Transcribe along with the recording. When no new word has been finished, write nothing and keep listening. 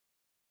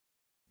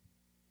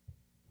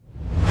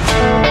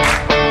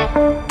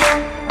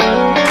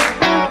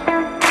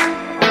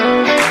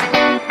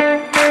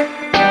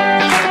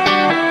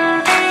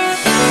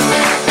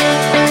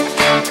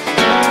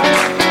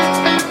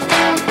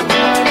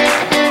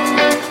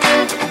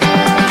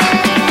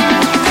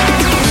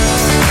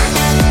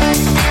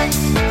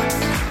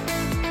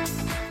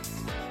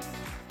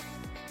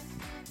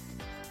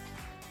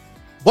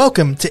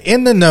Welcome to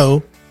In the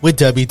Know with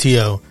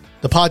WTO,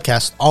 the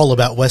podcast all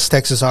about West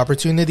Texas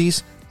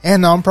opportunities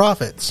and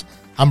nonprofits.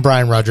 I'm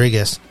Brian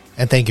Rodriguez,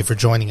 and thank you for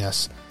joining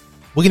us.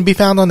 We can be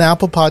found on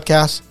Apple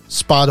Podcasts,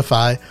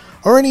 Spotify,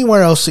 or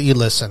anywhere else that you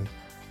listen.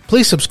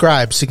 Please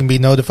subscribe so you can be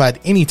notified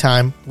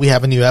anytime we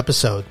have a new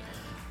episode.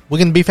 We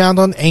can be found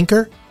on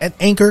Anchor at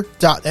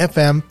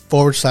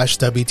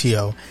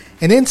anchor.fm/WTO.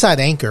 And inside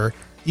Anchor,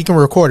 you can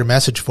record a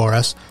message for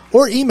us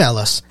or email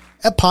us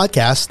at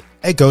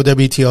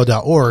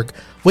podcast@gowto.org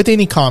with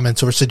any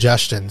comments or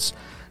suggestions.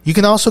 You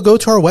can also go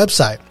to our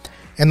website,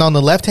 and on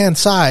the left-hand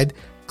side,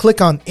 click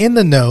on In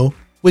the Know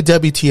with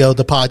WTO,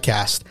 the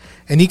podcast,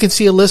 and you can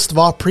see a list of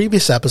all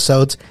previous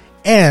episodes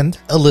and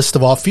a list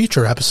of all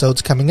future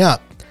episodes coming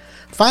up.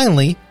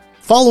 Finally,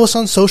 follow us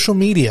on social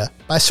media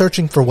by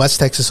searching for West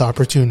Texas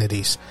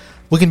Opportunities.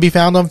 We can be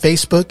found on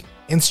Facebook,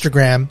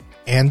 Instagram,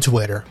 and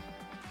Twitter.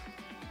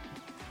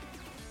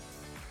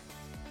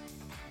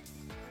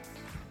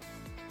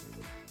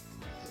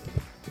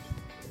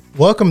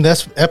 Welcome to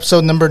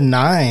episode number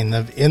 9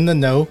 of In the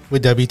Know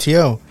with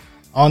WTO.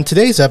 On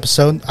today's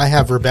episode, I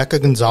have Rebecca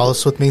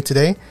Gonzalez with me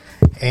today,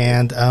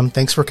 and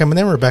thanks for coming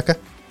in, Rebecca.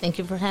 Thank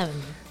you for having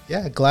me.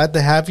 Yeah, glad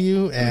to have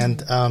you,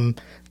 and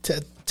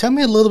tell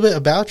me a little bit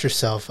about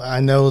yourself. I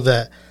know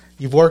that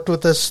you've worked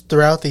with us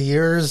throughout the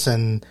years,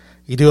 and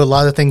you do a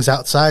lot of things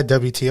outside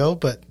WTO,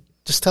 but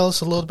just tell us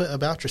a little bit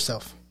about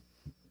yourself.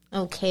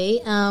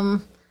 Okay,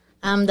 I'm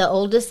the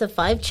oldest of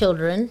 5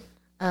 children.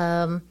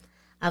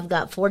 I've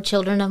got 4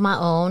 children of my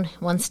own,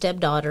 1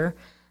 stepdaughter,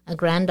 a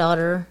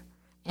granddaughter,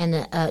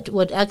 and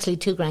actually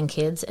 2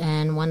 grandkids,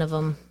 and one of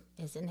them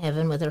is in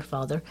heaven with her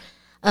father.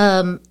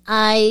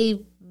 I've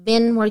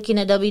been working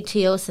at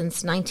WTO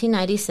since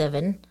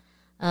 1997.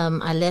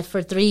 I left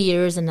for 3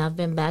 years, and I've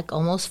been back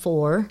almost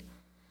 4.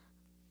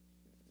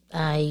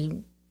 I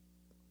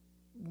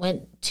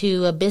went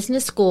to a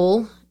business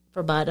school for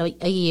about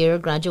a year,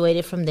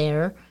 graduated from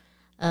there.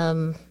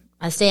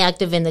 I stay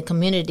active in the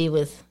community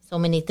with so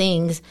many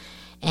things,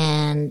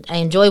 and I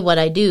enjoy what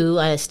I do.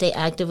 I stay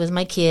active with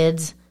my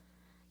kids,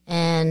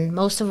 and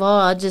most of all,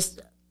 I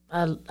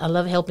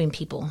love helping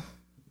people.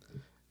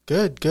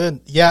 Good.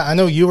 Yeah, I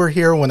know you were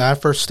here when I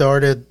first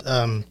started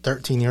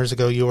 13 years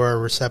ago. You were a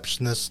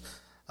receptionist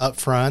up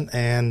front,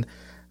 and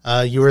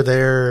you were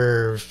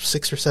there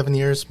 6 or 7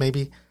 years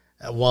maybe.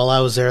 While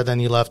I was there,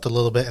 then you left a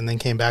little bit and then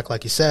came back,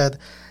 like you said.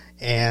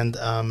 And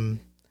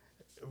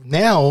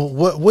now,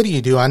 what do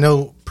you do? I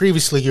know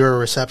previously you were a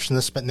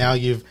receptionist, but now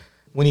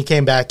when you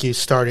came back, you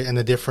started in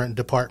a different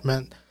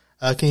department.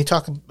 Can you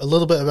talk a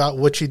little bit about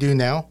what you do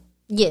now?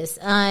 Yes,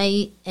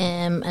 I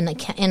am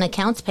in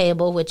accounts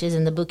payable, which is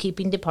in the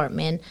bookkeeping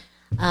department.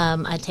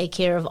 I take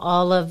care of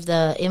all of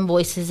the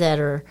invoices that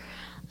are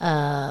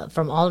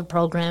from all the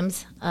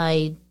programs.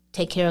 I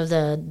take care of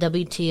the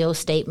WTO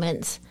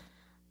statements,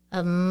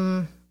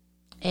 and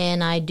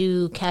I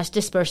do cash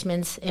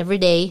disbursements every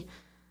day.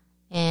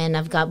 And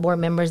I've got board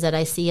members that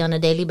I see on a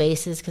daily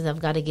basis because I've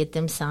got to get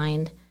them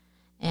signed,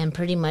 and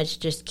pretty much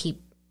just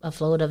keep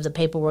afloat of the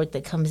paperwork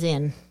that comes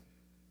in.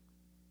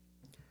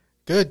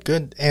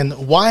 Good.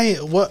 And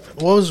what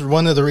was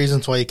one of the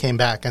reasons why you came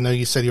back? I know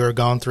you said you were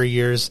gone 3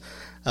 years.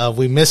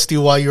 We missed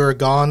you while you were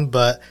gone,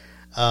 but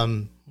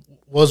what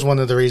was one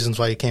of the reasons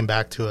why you came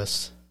back to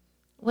us?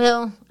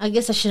 Well, I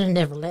guess I should have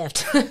never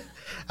left.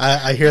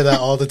 I hear that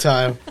all the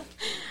time.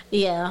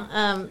 Yeah.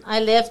 I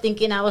left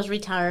thinking I was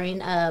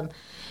retiring.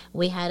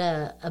 We had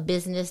a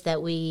business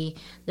that the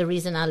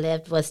reason I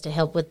left was to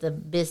help with the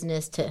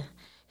business, to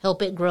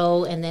help it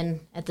grow. And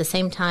then at the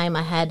same time,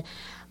 I had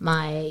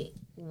my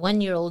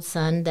 1-year-old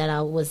son that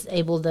I was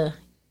able to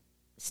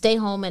stay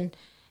home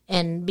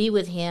and be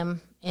with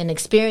him and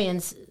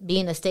experience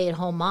being a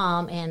stay-at-home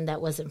mom, and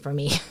that wasn't for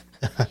me.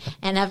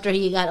 And after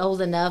he got old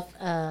enough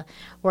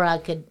where I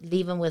could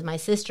leave him with my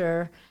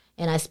sister,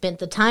 and I spent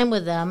the time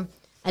with them,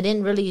 I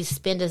didn't really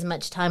spend as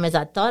much time as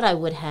I thought I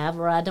would have,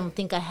 or I don't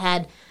think I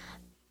had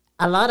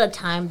a lot of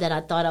time that I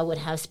thought I would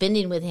have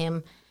spending with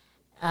him.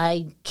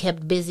 I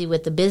kept busy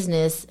with the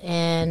business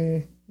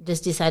and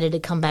just decided to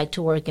come back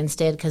to work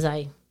instead because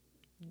I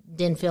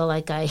didn't feel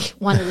like I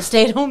wanted to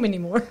stay at home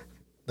anymore.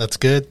 That's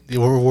good.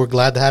 We're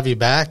glad to have you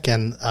back.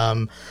 And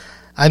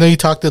I know you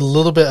talked a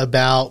little bit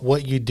about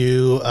what you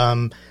do,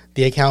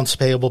 the accounts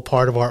payable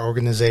part of our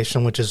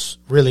organization, which is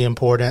really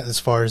important as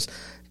far as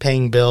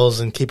paying bills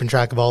and keeping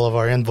track of all of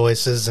our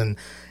invoices. And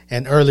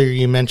earlier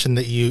you mentioned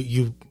that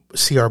you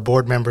see our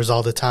board members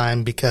all the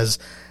time because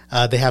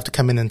they have to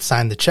come in and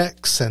sign the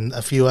checks and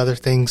a few other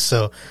things.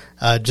 So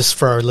just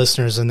for our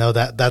listeners to know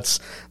that's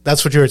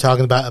what you were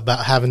talking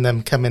about having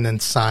them come in and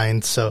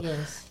sign. So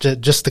yes.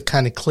 Just to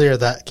kind of clear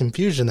that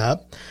confusion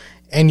up.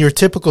 And your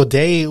typical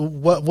day,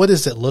 what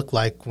does it look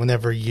like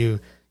whenever you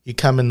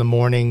come in the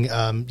morning?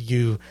 I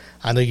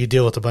know you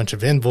deal with a bunch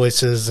of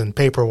invoices and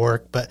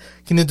paperwork, but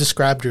can you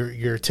describe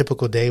your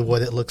typical day,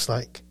 what it looks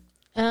like?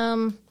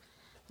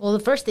 Well, the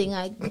first thing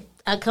I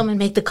come and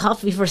make the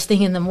coffee first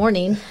thing in the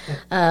morning,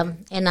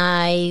 and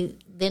I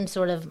then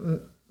sort of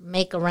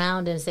make a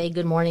round and say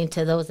good morning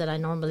to those that I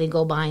normally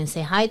go by and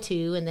say hi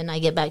to, and then I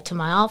get back to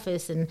my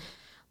office. And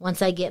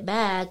once I get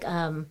back,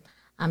 I'm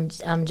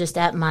just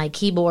at my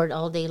keyboard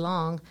all day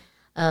long.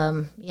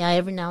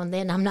 Every now and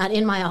then I'm not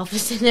in my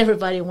office, and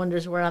everybody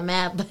wonders where I'm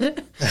at.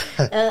 But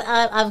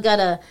I've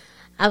got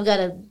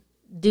to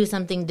do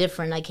something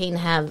different. I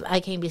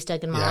can't be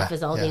stuck in my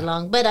office all day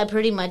long. But I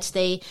pretty much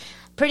stay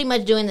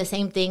doing the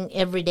same thing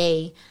every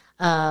day.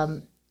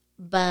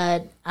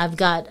 But I've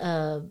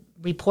got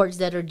reports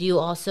that are due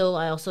also.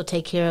 I also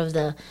take care of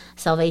the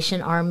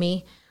Salvation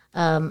Army.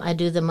 I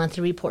do the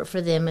monthly report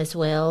for them as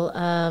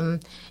well.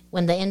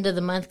 When the end of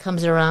the month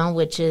comes around,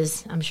 which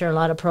is, I'm sure a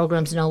lot of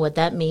programs know what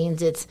that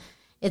means,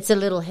 it's a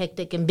little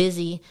hectic and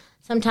busy.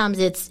 Sometimes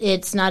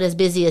it's not as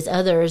busy as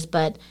others,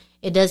 but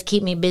it does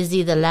keep me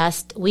busy the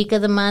last week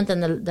of the month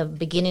and the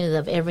beginning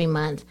of every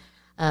month,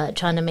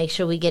 trying to make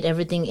sure we get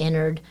everything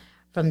entered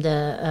from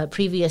the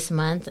previous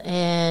month.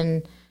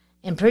 And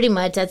pretty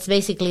much that's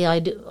basically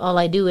all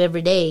I do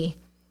every day.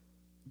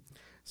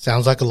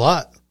 Sounds like a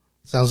lot.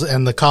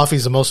 And the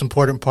coffee's the most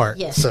important part.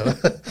 Yes. So,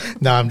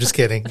 no, I'm just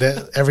kidding.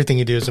 Everything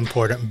you do is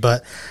important.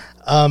 But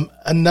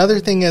another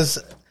thing is,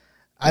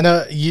 I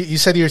know you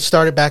said you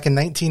started back in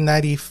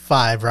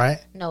 1995,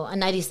 right? No,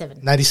 97.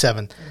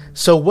 97. Mm-hmm.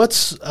 So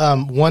what's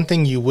one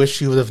thing you wish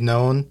you would have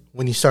known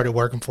when you started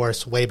working for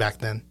us way back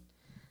then?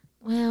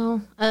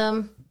 Well,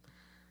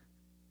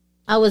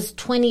 I was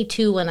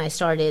 22 when I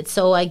started,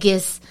 so I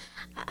guess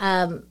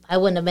I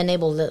wouldn't have been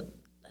able to,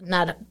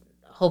 not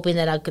hoping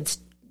that I could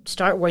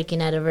start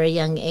working at a very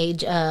young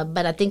age.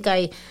 But I think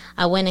I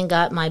went and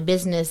got my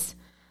business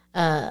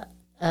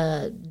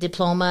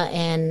diploma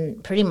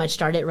and pretty much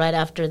started right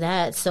after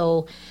that.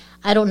 So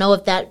I don't know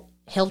if that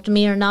helped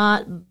me or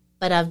not,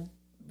 but I've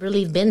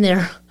really been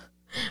there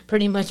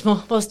pretty much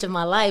most of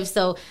my life.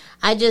 So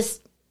I guess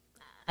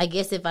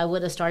if I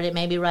would have started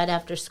maybe right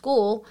after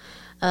school,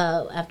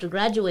 after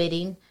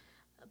graduating,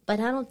 but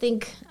I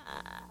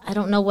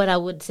don't know what I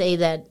would say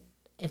that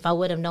if I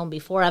would have known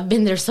before. I've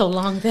been there so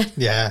long that.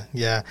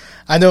 Yeah.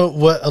 I know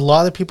what a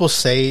lot of people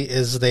say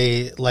is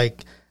they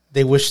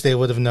wish they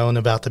would have known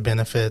about the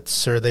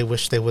benefits, or they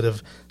wish they would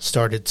have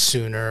started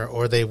sooner,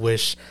 or they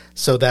wish,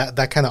 so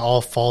that kind of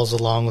all falls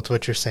along with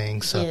what you're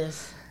saying. So,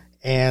 yes.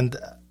 And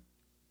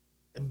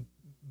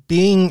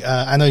being,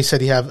 I know you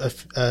said you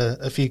have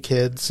a few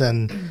kids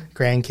and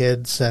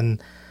grandkids,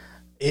 and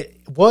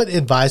what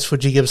advice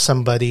would you give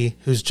somebody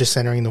who's just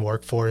entering the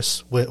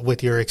workforce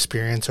with your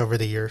experience over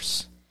the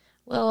years?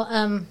 Well,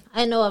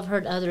 I know I've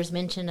heard others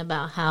mention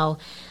about how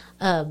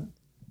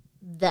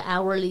the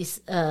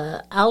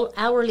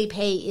hourly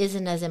pay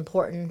isn't as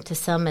important to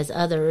some as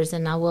others,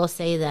 and I will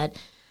say that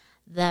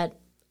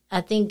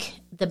I think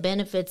the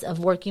benefits of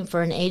working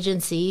for an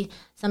agency,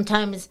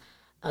 sometimes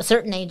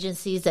certain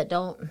agencies that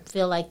don't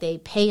feel like they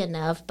pay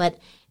enough, but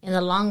in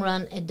the long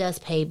run it does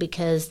pay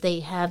because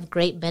they have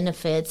great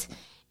benefits.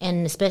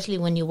 And especially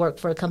when you work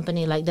for a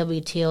company like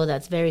WTO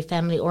that's very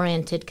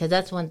family-oriented, because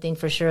that's one thing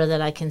for sure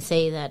that I can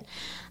say that,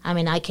 I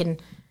mean, I can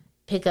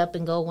pick up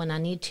and go when I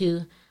need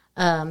to.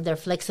 They're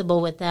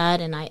flexible with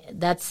that, and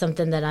that's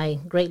something that I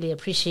greatly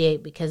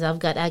appreciate because I've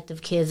got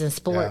active kids in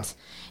sports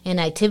and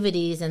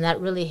activities, and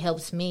that really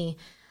helps me.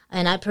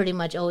 And I pretty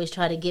much always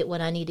try to get what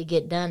I need to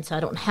get done so I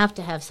don't have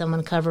to have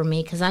someone cover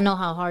me, because I know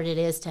how hard it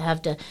is to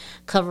have to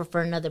cover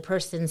for another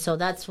person. So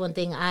that's one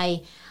thing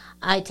I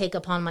take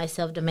upon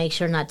myself to make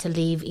sure not to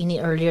leave any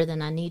earlier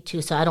than I need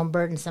to, so I don't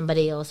burden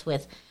somebody else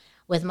with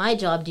my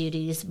job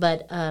duties.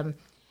 But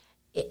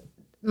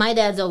my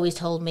dad's always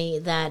told me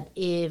that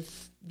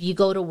if you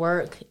go to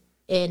work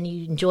and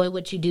you enjoy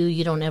what you do,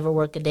 you don't ever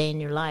work a day in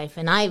your life.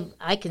 And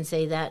I can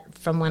say that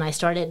from when I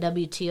started at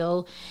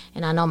WTO,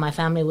 and I know my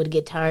family would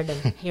get tired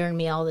of hearing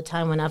me all the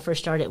time when I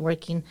first started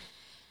working,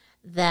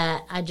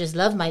 that I just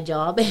love my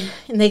job.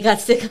 And they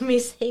got sick of me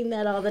saying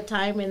that all the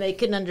time, and they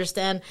couldn't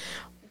understand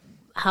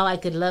how I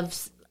could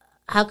love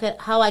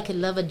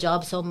a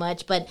job so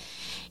much. But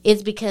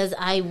it's because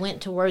I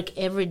went to work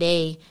every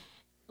day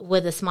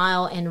with a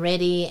smile and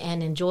ready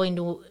and enjoying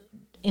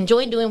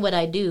doing what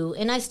I do,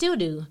 and I still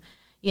do,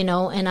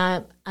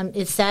 and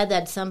it's sad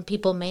that some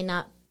people may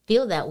not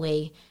feel that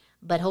way,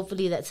 but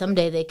hopefully that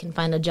someday they can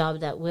find a job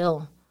that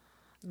will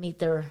meet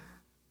their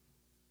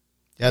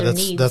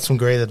needs. That's some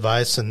great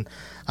advice, and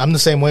I'm the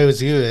same way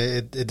as you.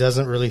 It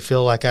doesn't really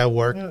feel like I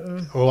work.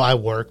 Well, I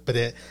work,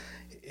 but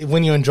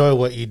when you enjoy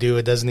what you do,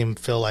 it doesn't even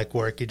feel like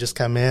work. You just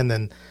come in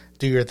and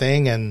do your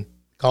thing and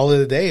call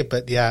it a day.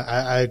 But yeah,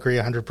 I agree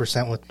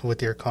 100%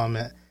 with your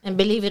comment. And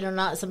believe it or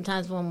not,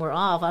 sometimes when we're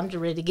off, I'm just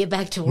ready to get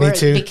back to work. Me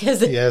too. Because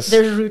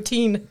there's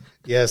routine.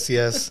 Yes.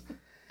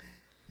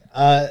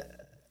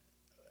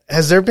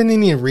 Has there been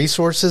any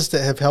resources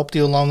that have helped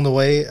you along the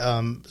way?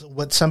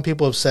 What some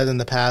people have said in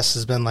the past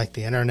has been like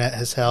the internet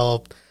has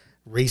helped,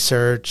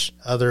 research,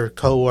 other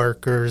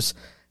coworkers.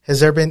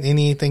 Has there been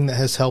anything that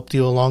has helped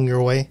you along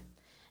your way?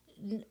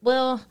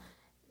 Well,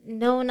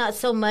 no, not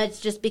so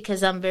much, just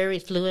because I'm very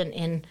fluent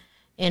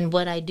in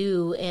what I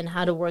do and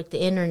how to work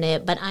the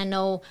internet. But I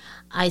know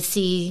I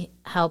see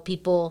how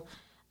people,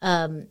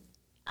 how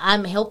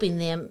I'm helping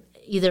them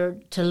either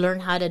to learn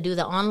how to do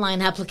the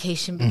online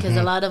application, because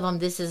a lot of them,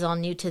 this is all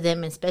new to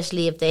them,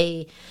 especially if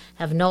they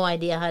have no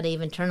idea how to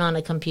even turn on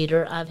a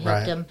computer. I've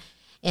helped them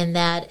in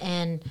that.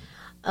 And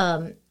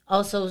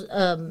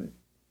also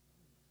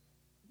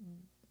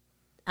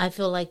I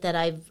feel like that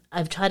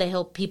I've tried to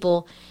help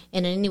people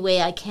in any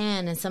way I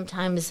can, and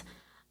sometimes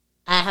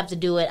I have to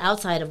do it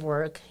outside of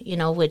work,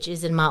 which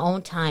is in my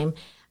own time.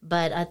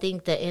 But I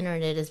think the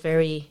internet is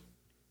very,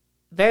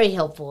 very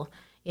helpful.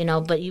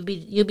 But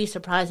you'd be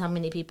surprised how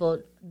many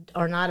people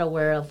are not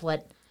aware of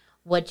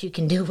what you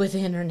can do with the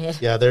internet.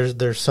 Yeah,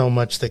 there's so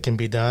much that can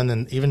be done,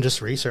 and even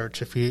just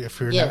research. If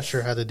you're not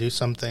sure how to do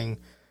something,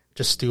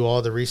 just do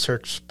all the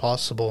research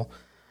possible.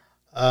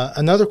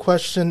 Another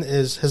question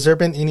is: has there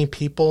been any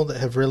people that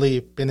have really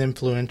been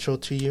influential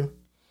to you?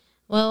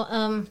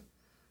 Well,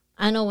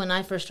 I know when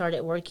I first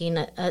started working,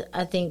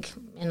 I think,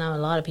 and a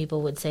lot of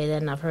people would say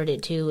that, and I've heard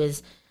it too,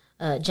 is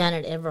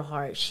Janet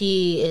Everhart.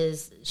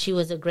 She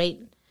was a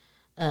great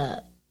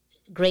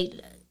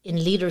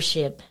in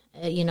leadership,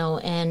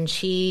 and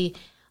she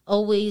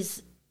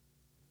always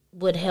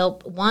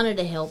wanted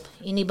to help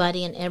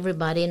anybody and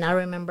everybody. And I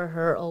remember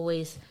her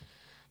always,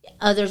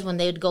 others when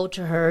they would go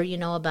to her,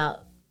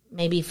 about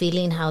maybe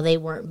feeling how they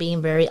weren't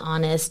being very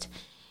honest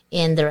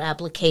in their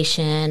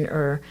application,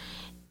 or,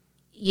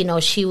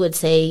 she would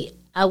say,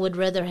 I would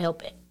rather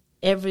help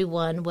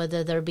everyone,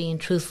 whether they're being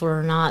truthful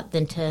or not,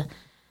 than to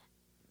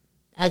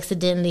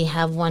accidentally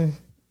have one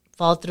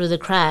fall through the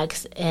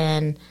cracks.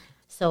 And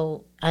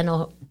so I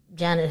know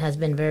Janet has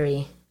been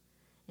very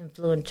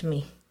influential to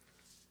me.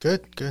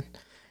 Good.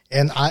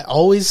 And I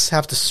always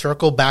have to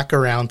circle back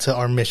around to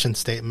our mission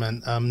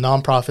statement.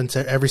 Nonprofits,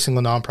 every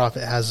single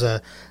nonprofit has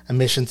a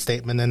mission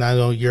statement, and I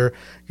know you're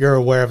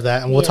aware of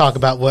that. And we'll talk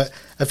about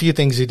a few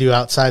things you do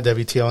outside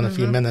WTO in a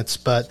few minutes.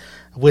 But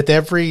with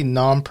every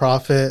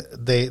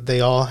nonprofit,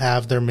 they all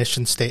have their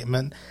mission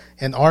statement,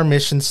 and our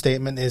mission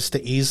statement is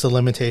to ease the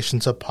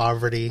limitations of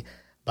poverty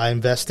by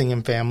investing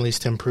in families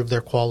to improve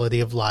their quality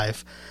of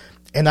life.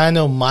 And I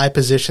know my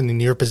position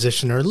and your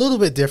position are a little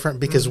bit different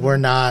because we're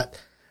not.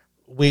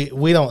 We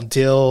don't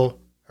deal,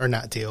 or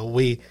not deal.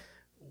 We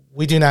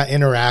do not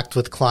interact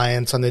with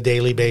clients on a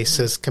daily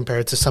basis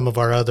compared to some of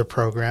our other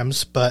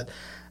programs. But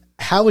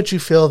how would you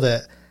feel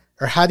that,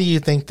 or how do you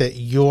think that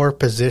your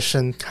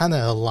position kind of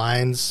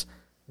aligns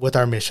with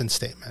our mission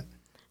statement?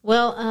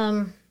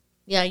 Well,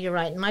 yeah, you're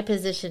right. In my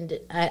position,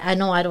 I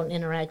know I don't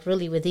interact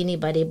really with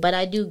anybody, but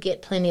I do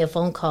get plenty of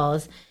phone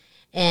calls,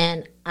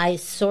 and I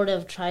sort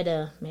of try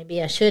to,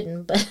 maybe I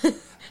shouldn't, but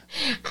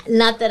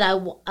not that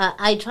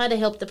I try to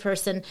help the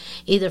person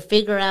either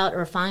figure out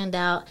or find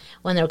out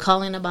when they're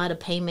calling about a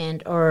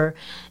payment, or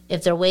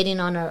if they're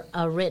waiting on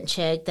a rent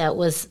check that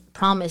was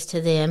promised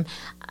to them.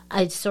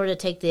 I sort of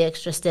take the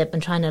extra step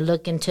and trying to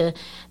look into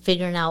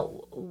figuring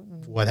out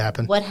what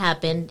happened,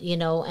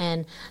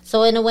 and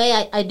so in a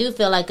way I do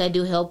feel like I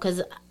do help,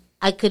 because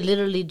I could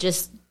literally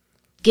just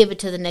give it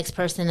to the next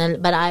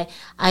person, but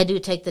I do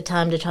take the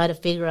time to try to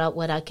figure out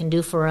what I can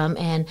do for them,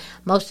 and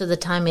most of the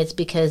time it's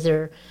because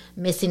they're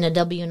missing a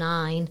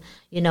W-9,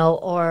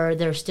 or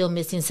they're still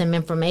missing some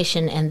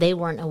information and they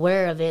weren't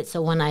aware of it.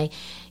 So when I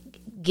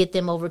get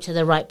them over to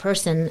the right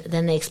person,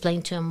 then they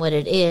explain to them what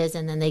it is,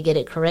 and then they get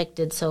it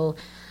corrected. So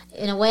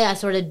in a way, I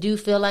sort of do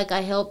feel like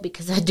I help,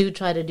 because I do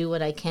try to do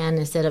what I can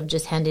instead of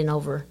just handing it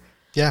over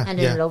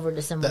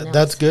to someone else.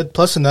 That's good.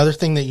 Plus, another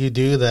thing that you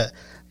do that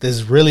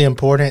is really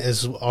important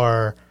is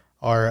our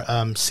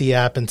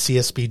CAP and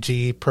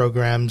CSBG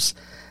programs.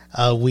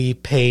 We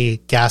pay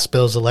gas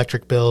bills,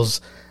 electric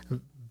bills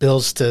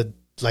to,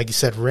 like you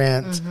said,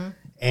 rent.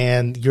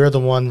 And you're the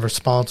one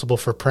responsible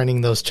for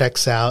printing those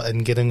checks out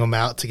and getting them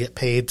out to get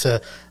paid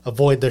to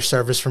avoid their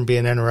service from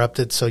being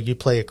interrupted. So you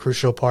play a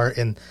crucial part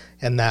in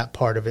that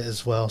part of it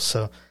as well.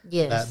 So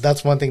yes.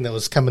 That's one thing that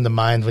was coming to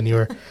mind when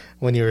you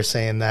were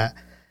saying that.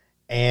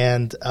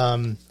 And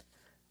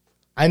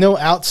I know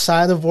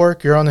outside of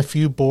work, you're on a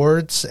few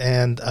boards,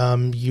 and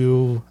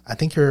I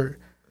think you're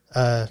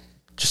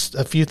just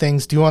a few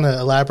things. Do you want to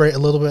elaborate a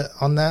little bit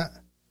on that?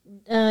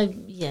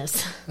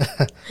 Yes.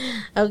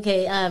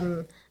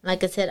 Okay.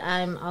 Like I said,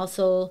 I'm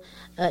also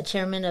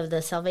chairman of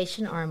the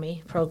Salvation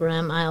Army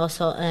program. I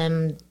also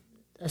am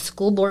a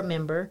school board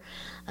member,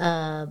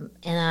 and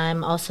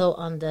I'm also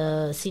on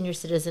the senior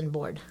citizen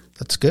board.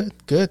 That's good.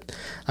 Good.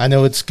 I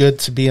know it's good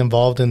to be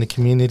involved in the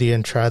community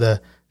and try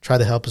to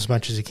help as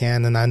much as you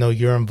can. And I know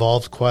you're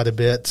involved quite a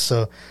bit.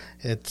 So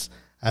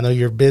I know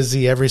you're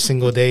busy every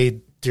single day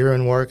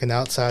during work and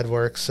outside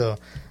work. So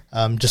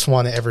just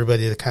wanted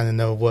everybody to kind of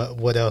know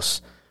what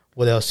else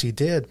you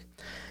did.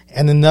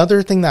 And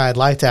another thing that I'd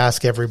like to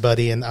ask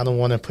everybody, and I don't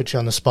want to put you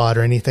on the spot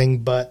or anything,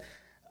 but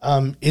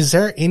is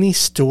there any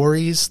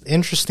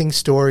interesting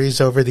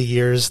stories over the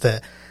years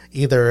that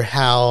either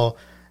how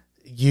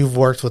you've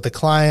worked with a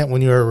client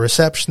when you were a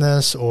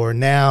receptionist or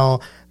now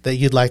that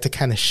you'd like to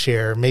kind of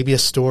share? Maybe a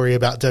story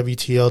about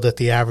WTO that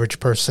the average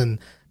person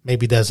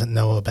maybe doesn't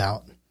know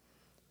about.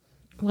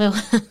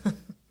 Well,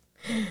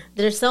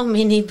 there's so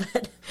many,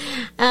 but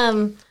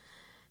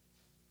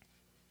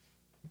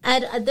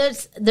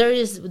There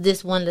is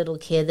this one little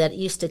kid that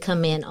used to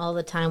come in all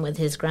the time with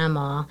his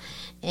grandma,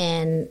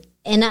 and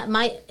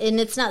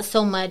it's not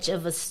so much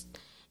of a.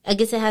 I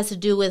guess it has to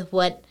do with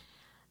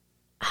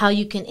how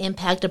you can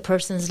impact a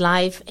person's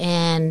life,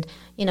 and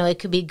it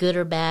could be good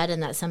or bad,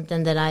 and that's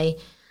something that I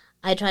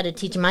try to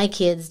teach my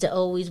kids, to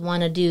always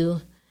want to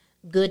do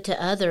good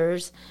to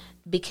others,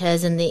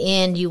 because in the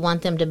end you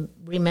want them to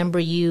remember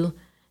you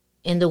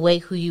in the way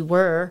who you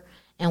were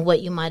and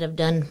what you might have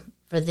done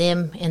for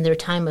them in their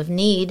time of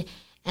need.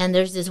 And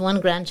there's this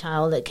one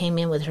grandchild that came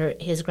in with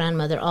his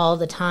grandmother all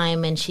the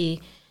time, and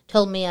she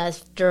told me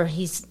after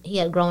he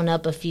had grown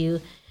up a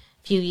few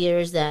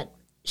years that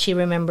she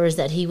remembers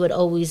that he would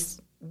always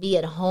be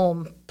at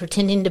home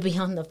pretending to be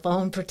on the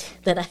phone,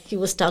 that he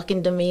was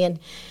talking to me, and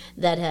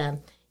that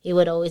he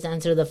would always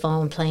answer the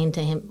phone playing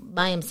to him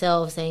by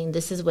himself, saying,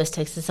 "This is West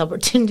Texas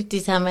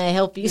Opportunities, how may I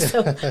help you?"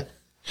 So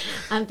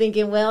I'm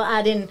thinking, well,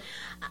 I'm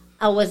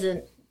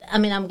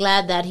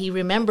glad that he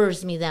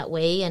remembers me that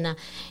way, and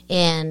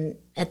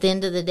at the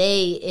end of the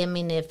day, I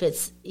mean, if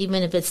it's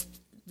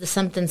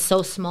something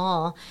so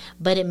small,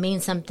 but it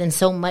means something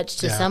so much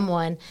to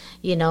someone,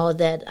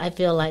 that I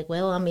feel like,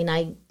 well, I mean,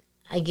 I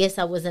guess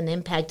I was an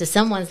impact to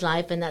someone's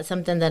life, and that's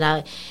something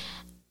that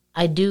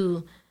I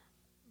do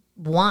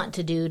want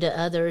to do to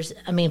others.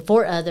 I mean,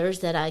 for others,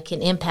 that I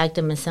can impact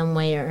them in some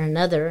way or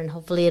another, and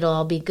hopefully it'll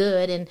all be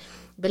good. And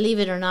believe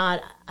it or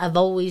not, I've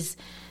always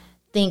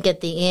think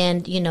at the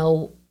end,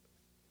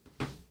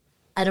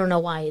 I don't know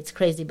why it's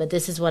crazy, but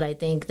this is what I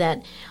think,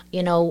 that,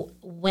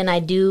 when I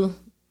do,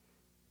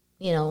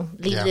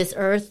 leave this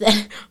earth,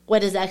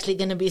 what is actually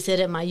going to be said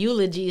at my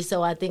eulogy.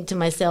 So I think to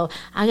myself,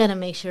 I got to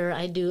make sure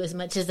I do as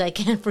much as I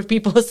can for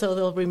people so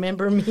they'll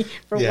remember me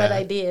for what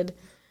I did.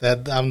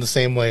 That I'm the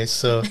same way.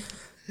 So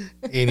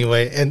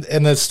anyway,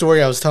 and the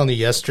story I was telling you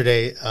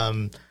yesterday,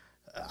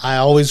 I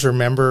always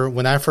remember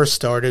when I first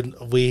started,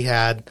 we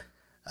had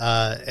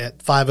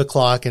at 5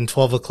 o'clock and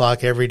 12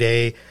 o'clock every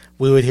day,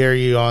 we would hear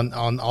you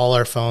on all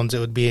our phones. It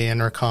would be an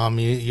intercom.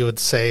 You would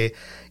say,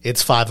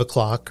 it's 5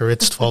 o'clock or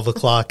it's 12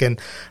 o'clock. And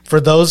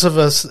for those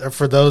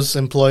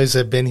employees that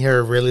have been here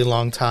a really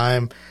long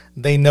time,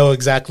 they know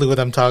exactly what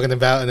I'm talking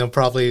about, and they'll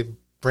probably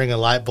bring a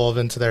light bulb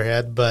into their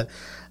head. But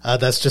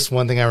that's just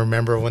one thing I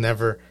remember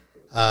whenever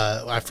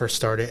I first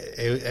started.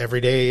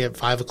 Every day at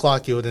 5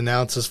 o'clock, you would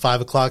announce it's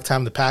 5 o'clock,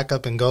 time to pack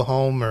up and go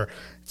home, or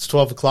it's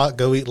 12 o'clock,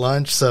 go eat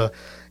lunch. So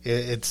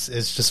it's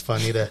just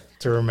funny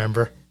to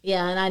remember.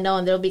 Yeah, and I know,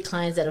 and there'll be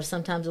clients that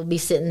sometimes will be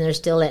sitting there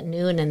still at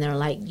noon, and they're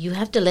like, "You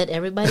have to let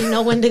everybody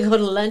know when to go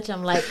to lunch."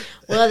 I'm like,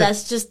 well,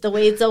 that's just the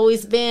way it's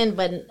always been,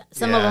 but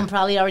some of them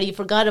probably already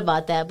forgot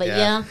about that, but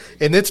yeah.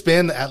 And it's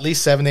been at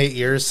least 7-8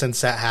 years since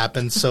that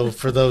happened, so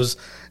for those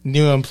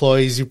new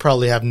employees, you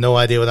probably have no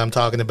idea what I'm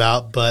talking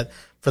about, but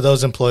for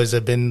those employees that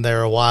have been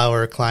there a while,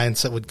 or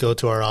clients that would go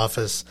to our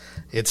office,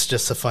 it's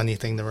just a funny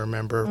thing to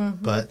remember.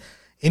 Mm-hmm. But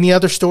any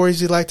other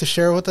stories you'd like to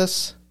share with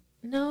us?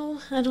 No,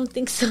 I don't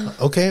think so.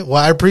 Okay.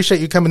 Well, I appreciate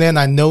you coming in.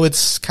 I know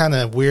it's kind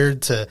of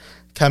weird to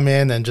come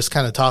in and just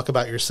kind of talk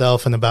about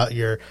yourself and about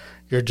your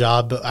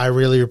job, but I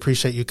really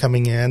appreciate you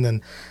coming in.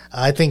 And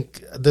I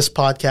think this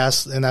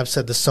podcast, and I've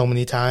said this so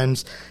many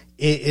times,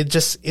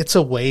 it's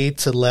a way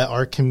to let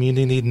our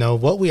community know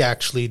what we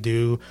actually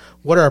do,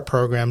 what our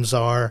programs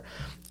are,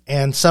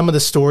 and some of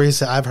the stories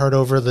that I've heard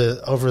over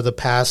the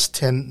past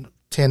 10,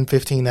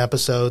 15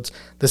 episodes.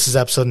 This is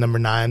episode number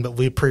 9, but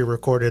we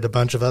pre-recorded a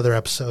bunch of other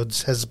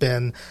episodes, has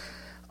been,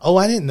 oh,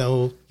 I didn't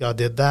know y'all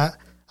did that.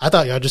 I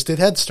thought y'all just did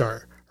Head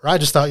Start, or I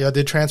just thought y'all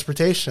did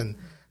transportation.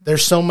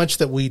 There's so much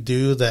that we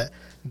do that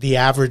the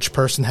average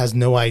person has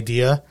no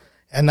idea.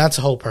 And that's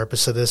the whole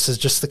purpose of this, is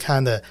just to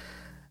kind of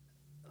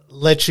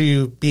let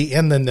you be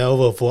in the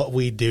know of what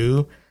we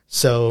do.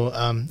 So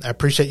I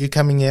appreciate you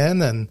coming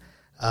in, and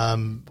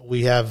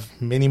we have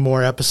many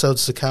more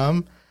episodes to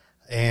come.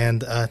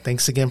 And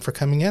thanks again for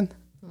coming in.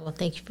 Well,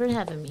 thank you for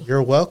having me.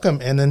 You're welcome.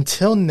 And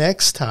until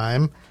next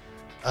time,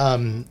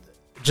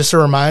 just a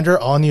reminder,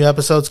 all new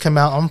episodes come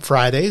out on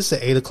Fridays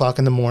at 8 o'clock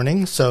in the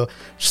morning. So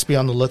just be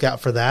on the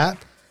lookout for that.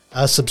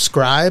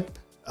 Subscribe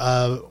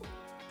on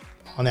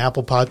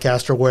Apple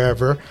Podcast or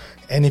wherever.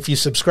 And if you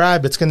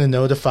subscribe, it's going to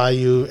notify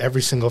you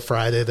every single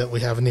Friday that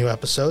we have a new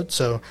episode.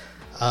 So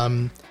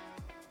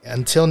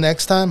until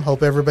next time,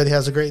 hope everybody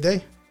has a great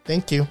day.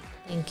 Thank you.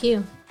 Thank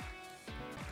you.